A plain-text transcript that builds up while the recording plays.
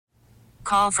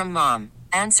call from mom.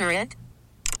 Answer it.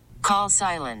 Call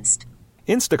silenced.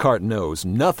 Instacart knows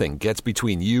nothing gets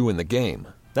between you and the game.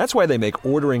 That's why they make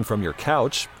ordering from your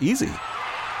couch easy.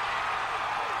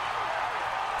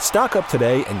 Stock up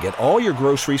today and get all your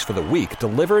groceries for the week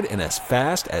delivered in as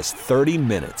fast as 30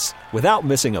 minutes without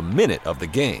missing a minute of the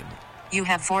game. You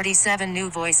have 47 new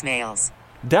voicemails.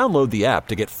 Download the app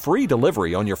to get free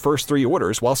delivery on your first 3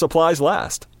 orders while supplies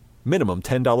last. Minimum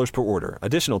 $10 per order.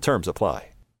 Additional terms apply.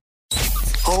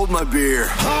 Hold my beer.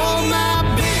 Hold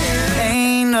my beer.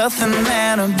 Ain't nothing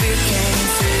that a beer can't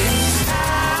fix.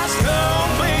 Ice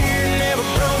cold beer never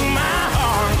broke my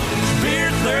heart.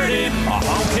 Beer 30, a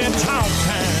honky tonk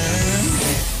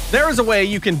time. There is a way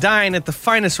you can dine at the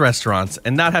finest restaurants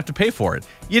and not have to pay for it.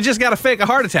 You just gotta fake a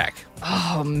heart attack.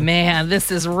 Oh, man, this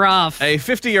is rough. A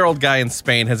 50-year-old guy in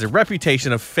Spain has a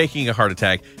reputation of faking a heart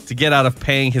attack to get out of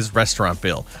paying his restaurant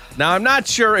bill. Now, I'm not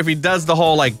sure if he does the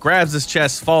whole, grabs his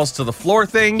chest, falls to the floor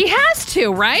thing. He has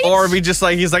to, right? Or if he just,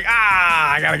 he's like,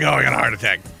 I gotta go, I got a heart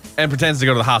attack. And pretends to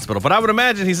go to the hospital. But I would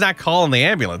imagine he's not calling the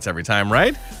ambulance every time,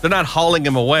 right? They're not hauling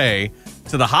him away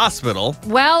to the hospital.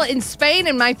 Well, in Spain,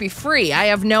 it might be free. I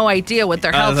have no idea what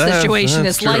their health situation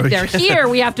is like there. Here,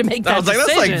 we have to make that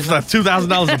decision. That's like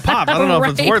 $2,000 a pop. I don't know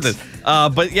if it's worth it.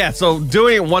 But yeah, so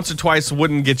doing it once or twice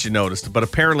wouldn't get you noticed. But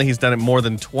apparently he's done it more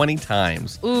than 20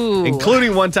 times. Ooh.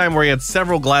 Including one time where he had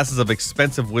several glasses of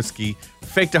expensive whiskey,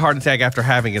 faked a heart attack after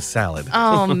having a salad.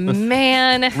 Oh,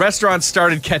 man. Restaurants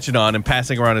started catching on and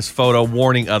passing around his photo,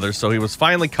 warning others. So he was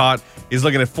finally caught. He's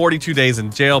looking at 42 days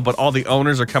in jail, but all the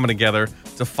owners are coming together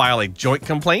to file a joint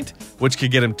complaint, which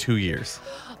could get him 2 years.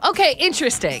 Okay,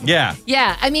 interesting. Yeah.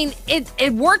 Yeah, I mean,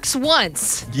 it works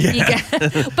once. Yeah.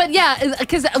 But yeah,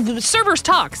 because servers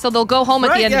talk, so they'll go home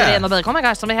at the end of the day and they'll be like, oh my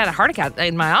gosh, somebody had a heart attack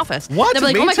in my office. What? They'll be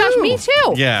like, Me oh my gosh, too. me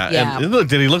too. Yeah. And look,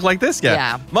 did he look like this?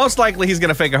 Yeah. Most likely he's going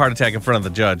to fake a heart attack in front of the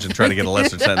judge and try to get a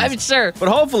lesser sentence. I'm sure. But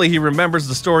hopefully he remembers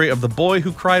the story of the boy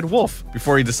who cried wolf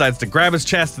before he decides to grab his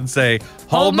chest and say,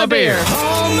 hold my beer.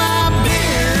 Hold my beer.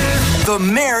 The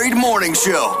Married Morning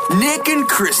Show. Nick and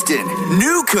Kristen.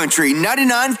 New Country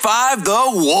 99.5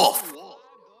 The Wolf.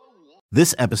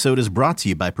 This episode is brought to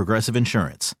you by Progressive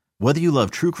Insurance. Whether you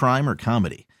love true crime or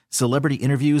comedy, celebrity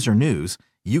interviews or news,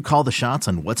 you call the shots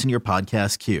on what's in your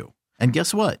podcast queue. And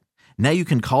guess what? Now you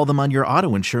can call them on your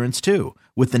auto insurance too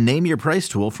with the Name Your Price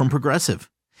tool from Progressive.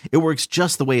 It works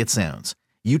just the way it sounds.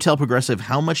 You tell Progressive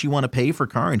how much you want to pay for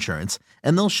car insurance,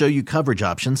 and they'll show you coverage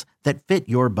options that fit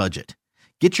your budget.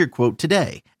 Get your quote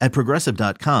today at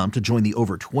Progressive.com to join the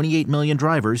over 28 million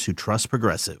drivers who trust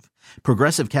Progressive.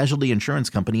 Progressive Casualty Insurance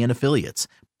Company and Affiliates.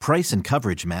 Price and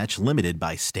coverage match limited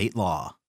by state law.